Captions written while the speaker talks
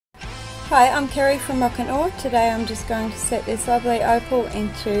Hi, I'm Kerry from Rock and Ore. Today I'm just going to set this lovely opal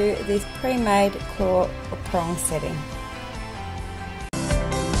into this pre-made claw or prong setting.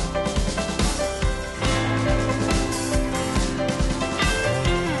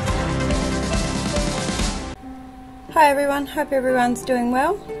 Hi everyone, hope everyone's doing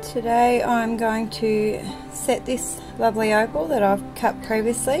well. Today I'm going to set this lovely opal that I've cut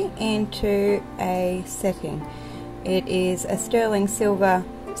previously into a setting. It is a sterling silver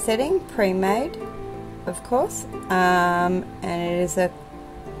setting, pre-made of course, and it is a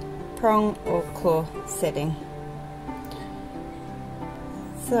prong or claw setting.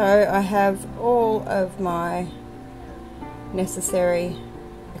 So I have all of my necessary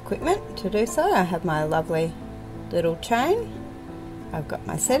equipment to do so. I have my lovely little chain, I've got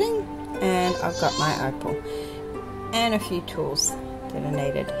my setting, and I've got my opal and a few tools that are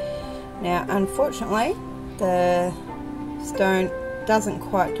needed. Now unfortunately the stone doesn't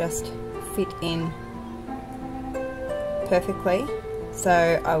quite just fit in perfectly,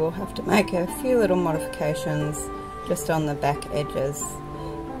 so I will have to make a few little modifications just on the back edges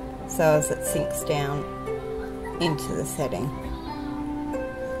so as it sinks down into the setting.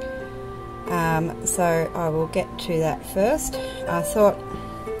 So I will get to that first. I thought,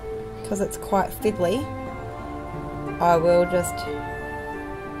 because it's quite fiddly, I will just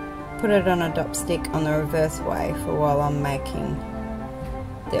put it on a dopstick on the reverse way for while I'm making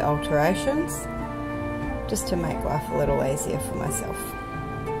the alterations, just to make life a little easier for myself.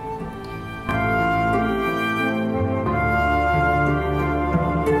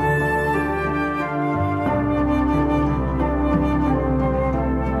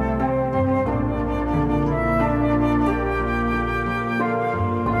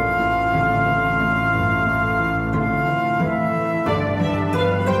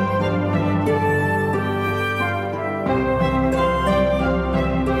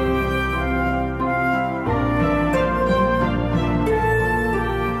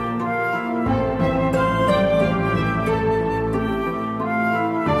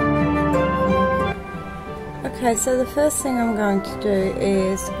 Okay, so the first thing I'm going to do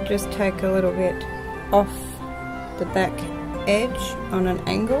is just take a little bit off the back edge on an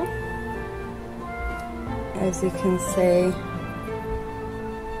angle. As you can see,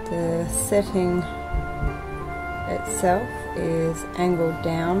 the setting itself is angled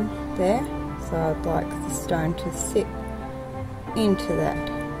down there, so I'd like the stone to sit into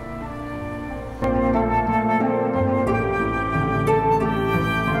that.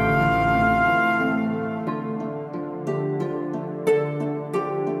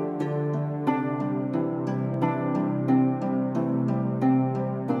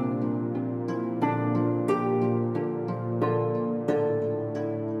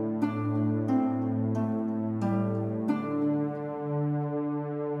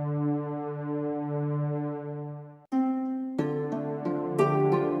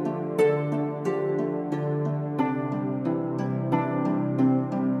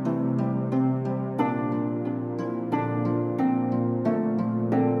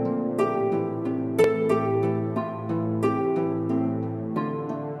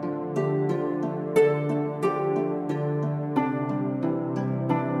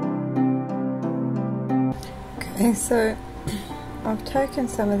 Okay, so I've taken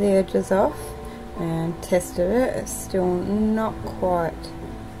some of the edges off and tested it. It's still not quite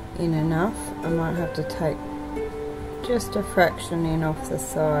in enough. I might have to take just a fraction in off the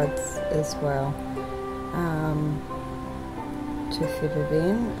sides as well to fit it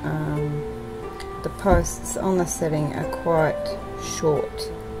in. The posts on the setting are quite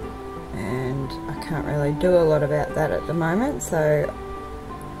short and I can't really do a lot about that at the moment, so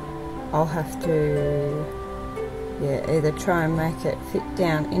I'll have to either try and make it fit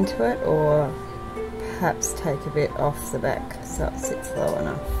down into it or perhaps take a bit off the back so it sits low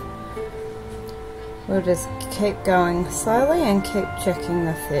enough. We'll just keep going slowly and keep checking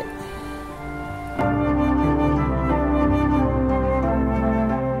the fit.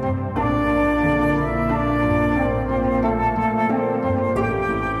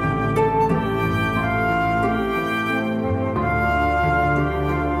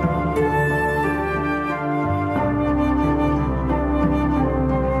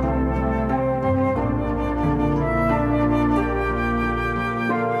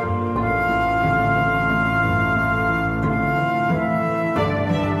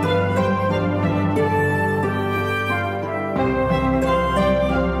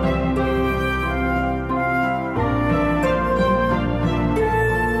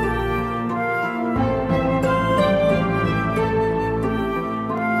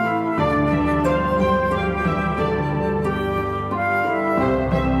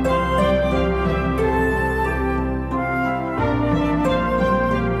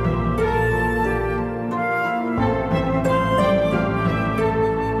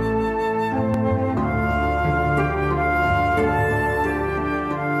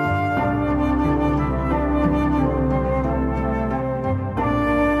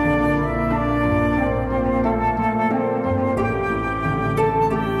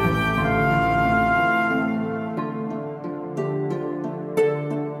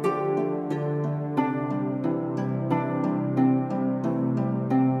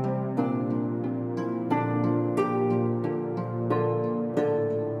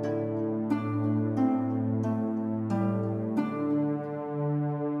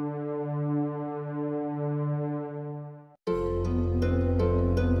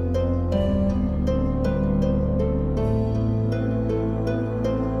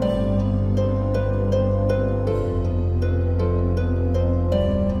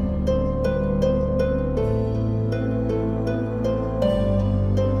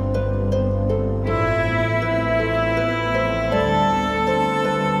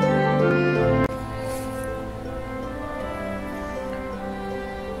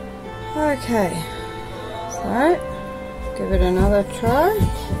 Okay, so give it another try.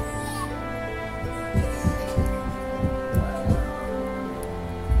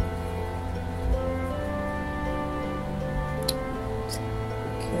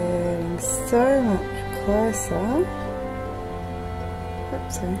 Getting so much closer.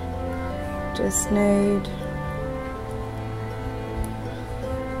 Oopsie. Just need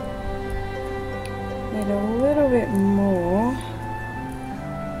a little bit more.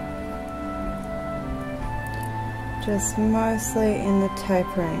 Just mostly in the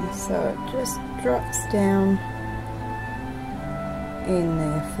tapering, so it just drops down in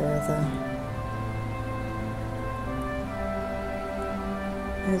there further.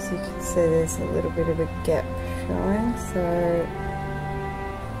 As you can see, there's a little bit of a gap showing, so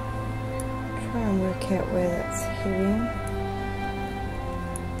try and work out where that's hitting.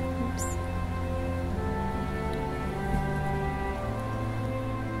 Oops.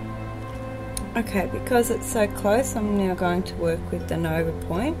 Okay, because it's so close, I'm now going to work with the Nova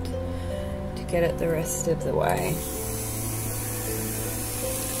point to get it the rest of the way.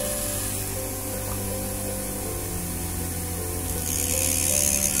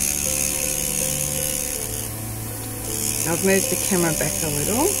 I've moved the camera back a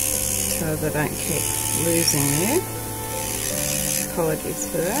little so that I don't keep losing you.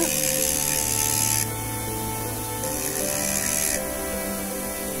 Apologies for that.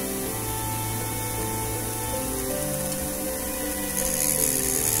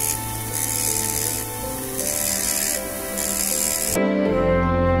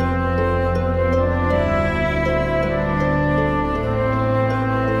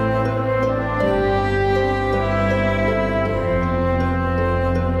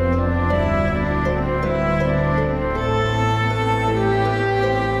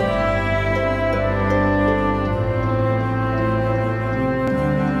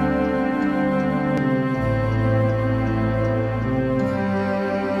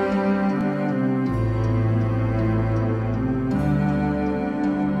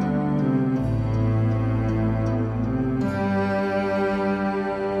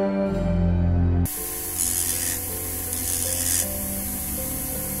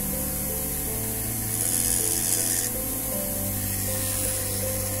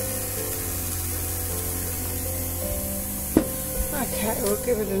 Okay, we'll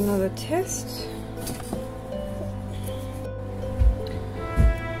give it another test.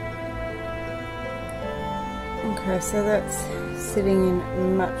 Okay, so that's sitting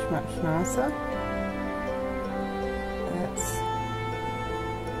in much nicer. That's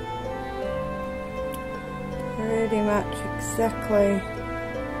pretty much exactly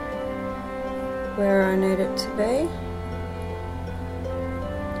where I need it to be.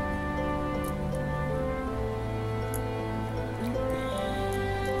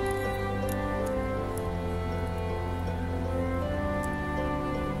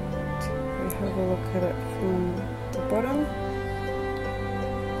 Have a look at it from the bottom.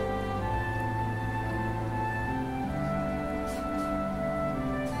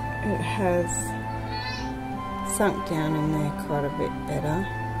 It has sunk down in there quite a bit better.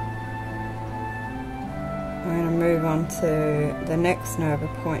 I'm going to move on to the next Nova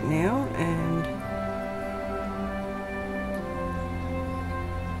point now and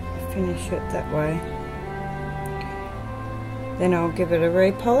finish it that way. Then I'll give it a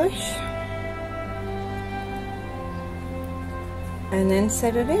repolish and then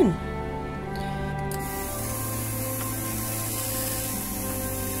set it in.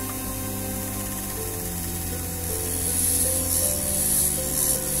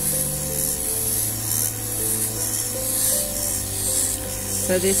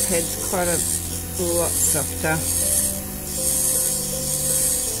 So this head's quite a lot softer.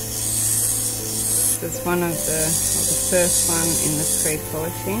 This is one of the first one in the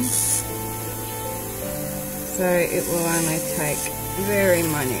pre-polishing. So it will only take very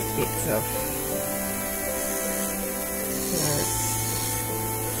minute bits off. So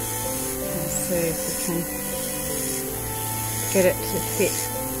let's see if we can get it to fit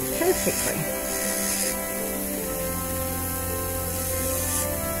perfectly.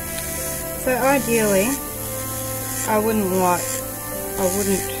 So ideally, I wouldn't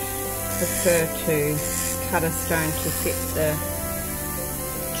prefer to cut a stone to fit the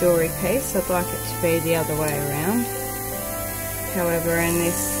jewellery piece. I'd like it to be the other way around. However, in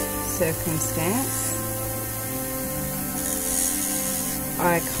this circumstance,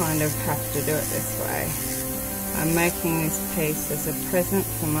 I kind of have to do it this way. I'm making this piece as a present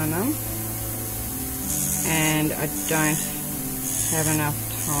for my mum, and I don't have enough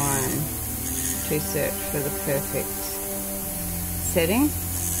time to search for the perfect setting.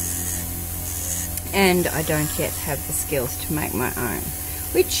 and I don't yet have the skills to make my own,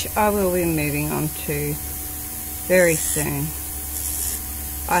 which I will be moving on to very soon.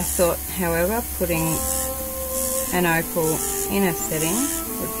 I thought, however, putting an opal inner setting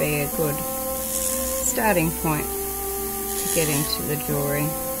would be a good starting point to get into the jewellery.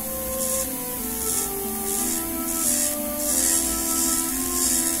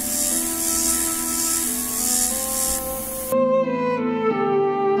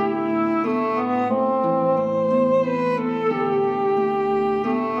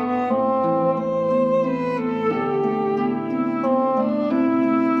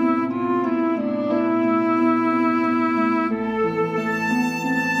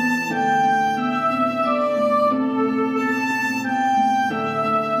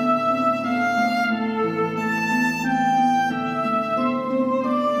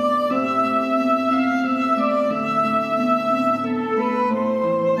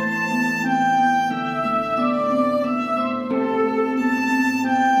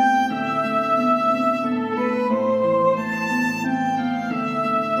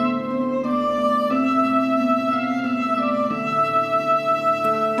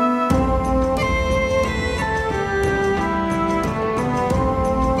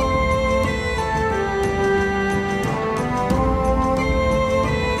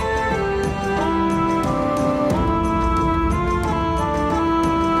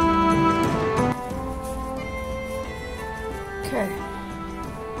 Okay,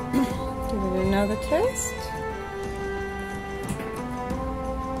 give it another test.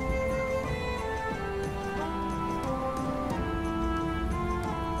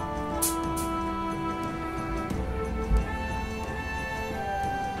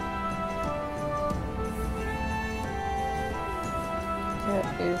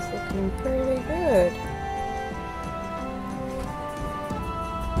 That is looking pretty good.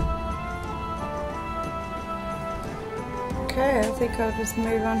 Okay, I think I'll just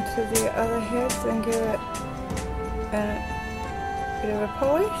move on to the other heads and give it a bit of a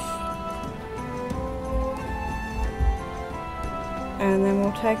polish. And then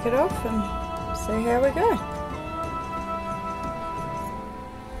we'll take it off and see how we go.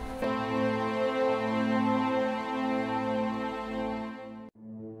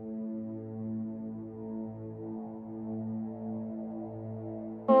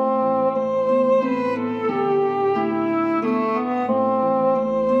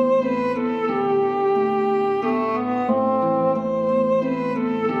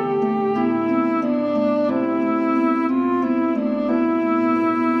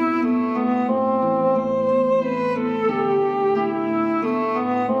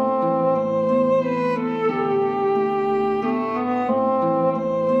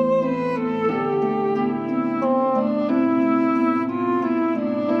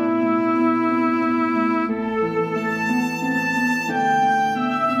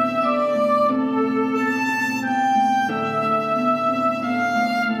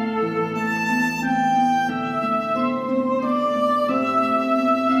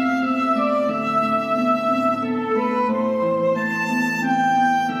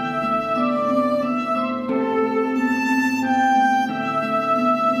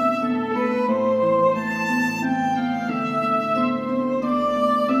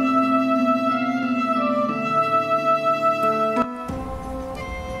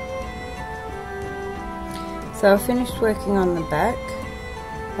 So I've finished working on the back.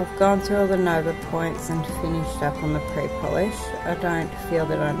 I've gone through all the nova points and finished up on the pre-polish. I don't feel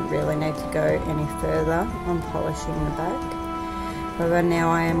that I really need to go any further on polishing the back. However,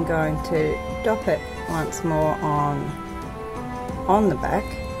 now I am going to dop it once more on the back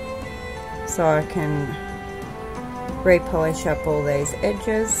so I can re-polish up all these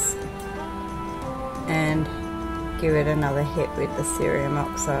edges and give it another hit with the cerium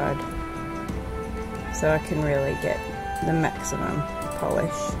oxide, so I can really get the maximum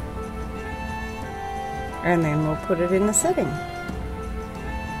polish, and then we'll put it in the setting.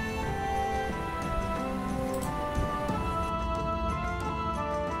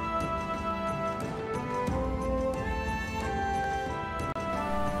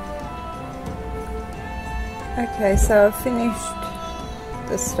 Okay, so I've finished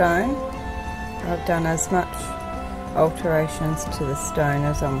the stone. I've done as much alterations to the stone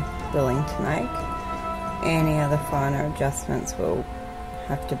as I'm willing to make. Any other finer adjustments will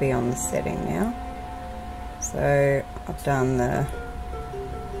have to be on the setting now. So I've done the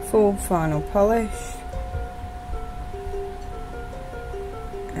full final polish,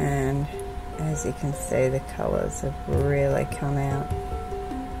 and as you can see, the colours have really come out.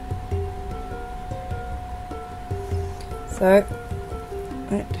 So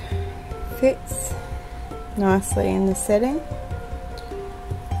it fits nicely in the setting.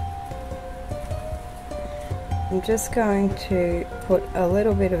 I'm just going to put a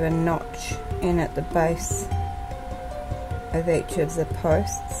little bit of a notch in at the base of each of the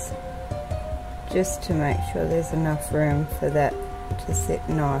posts, just to make sure there's enough room for that to sit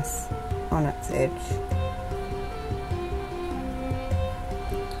nice on its edge.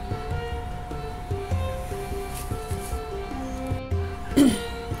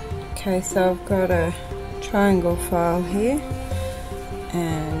 Okay, so I've got a triangle file here,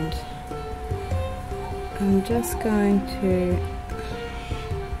 and I'm just going to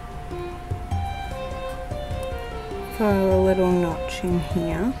file a little notch in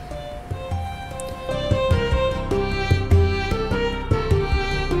here.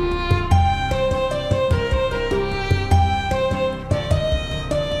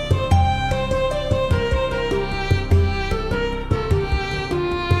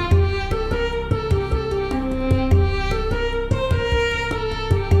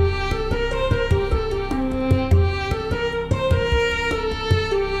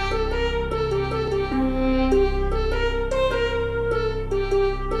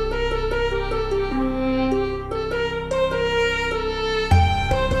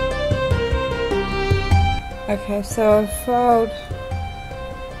 Okay, so I've filed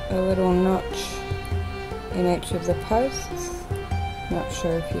a little notch in each of the posts. Not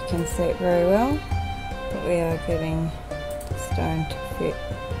sure if you can see it very well, but we are getting the stone to fit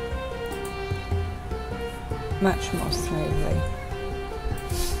much more smoothly.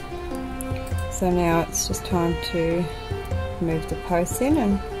 So now it's just time to move the posts in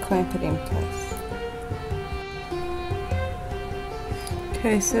and clamp it in place.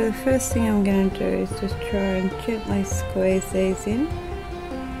 Okay, so the first thing I'm going to do is just try and gently squeeze these in.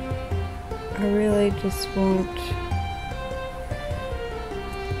 I really just want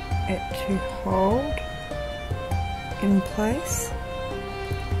it to hold in place.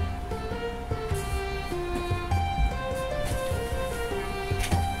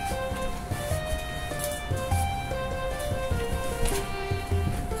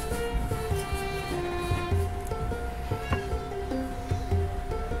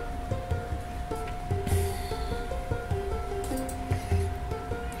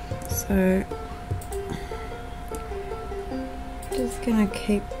 So just going to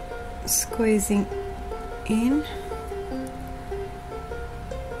keep squeezing in.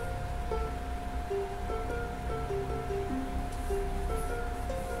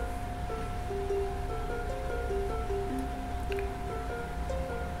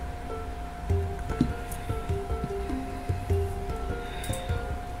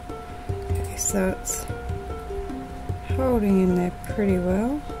 Okay, so it's holding in there pretty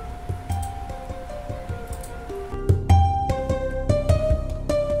well.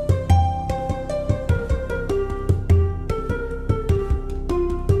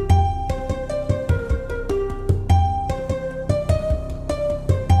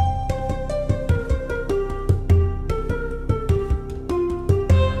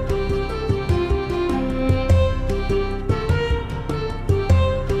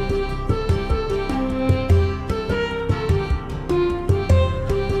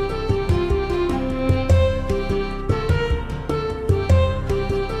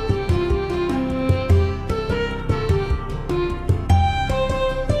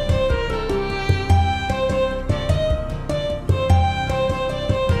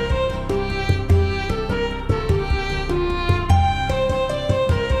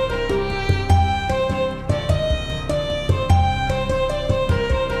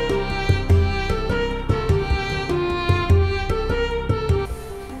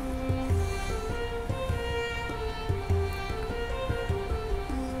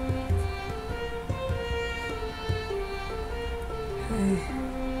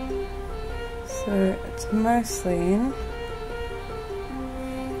 So it's mostly in.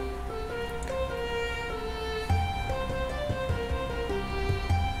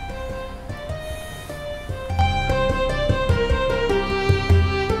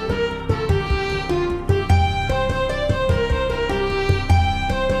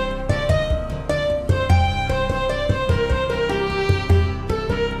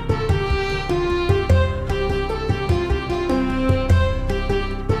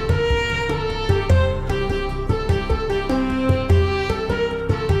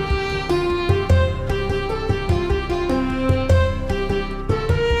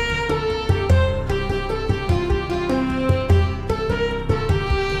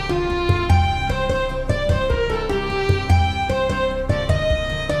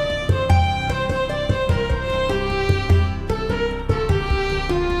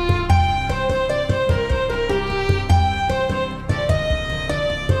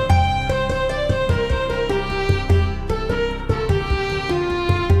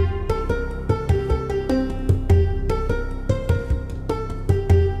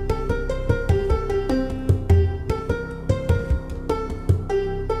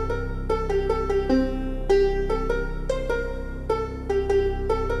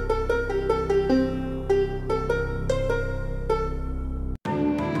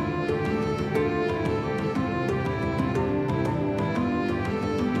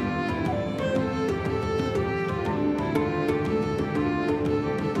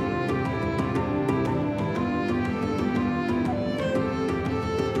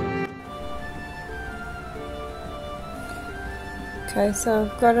 Okay, so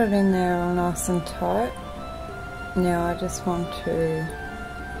I've got it in there all nice and tight. Now I just want to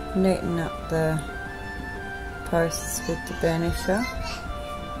neaten up the posts with the burnisher.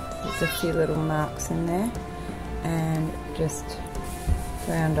 There's a few little marks in there, and just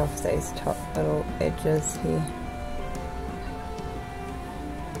round off these top little edges here.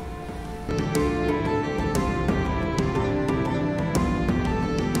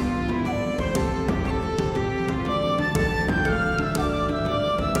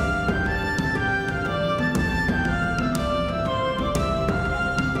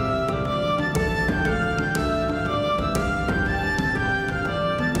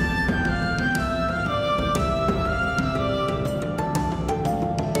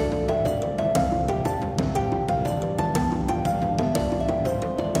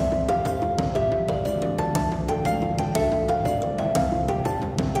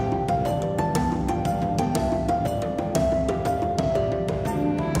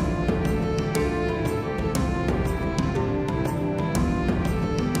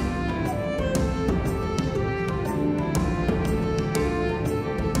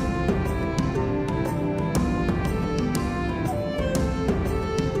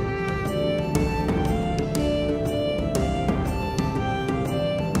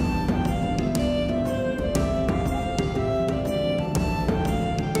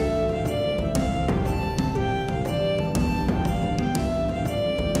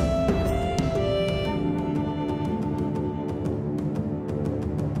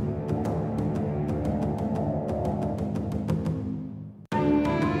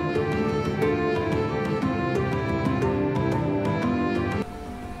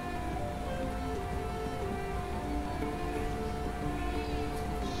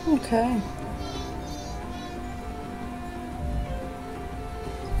 Okay.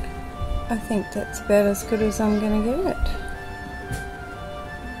 I think that's about as good as I'm going to get it.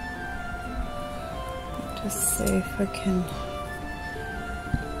 Just see if I can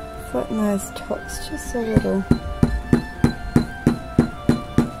flatten those tops just a little.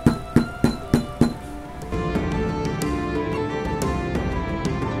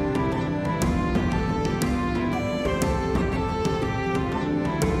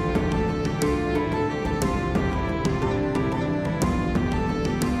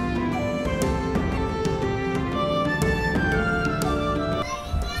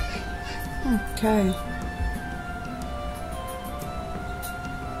 Okay,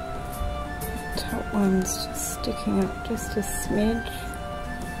 top one's just sticking up just a smidge.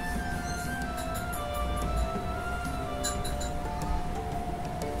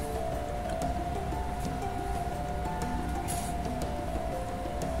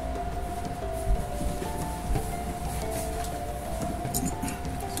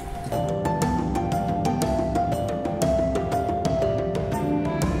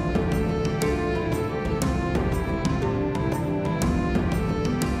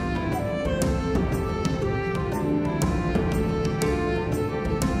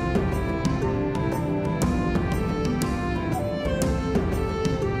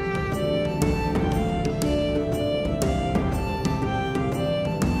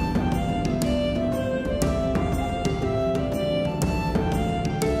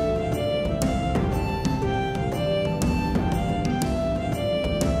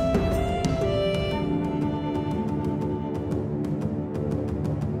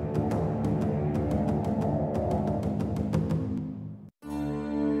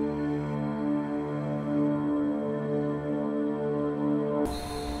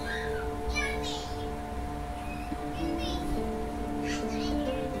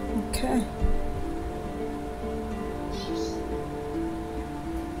 Okay.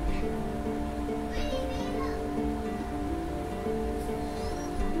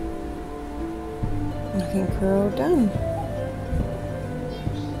 I think we're all done.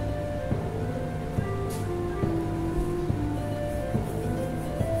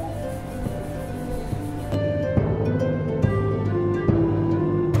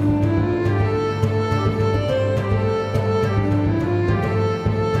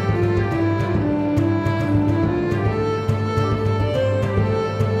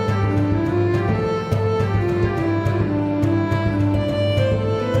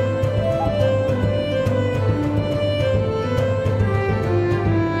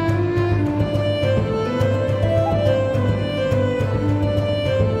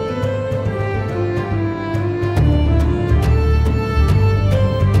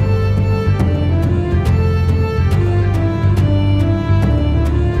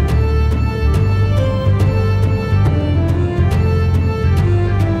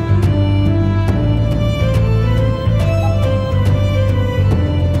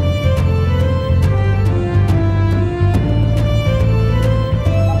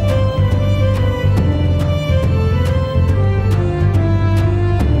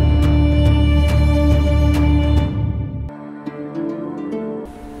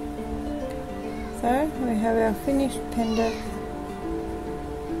 finished pendant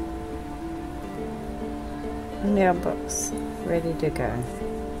nail box ready to go.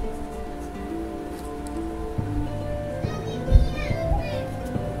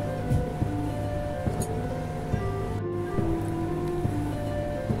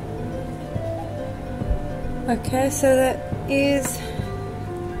 Okay, so that is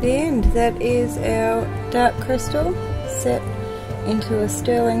the end. That is our dark crystal set into a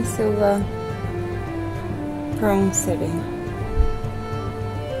sterling silver prong setting.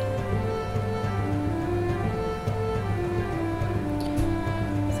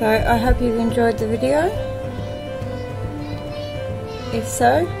 So I hope you've enjoyed the video. If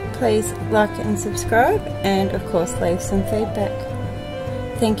so, please like and subscribe, and of course leave some feedback.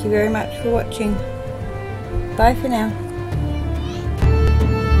 Thank you very much for watching. Bye for now.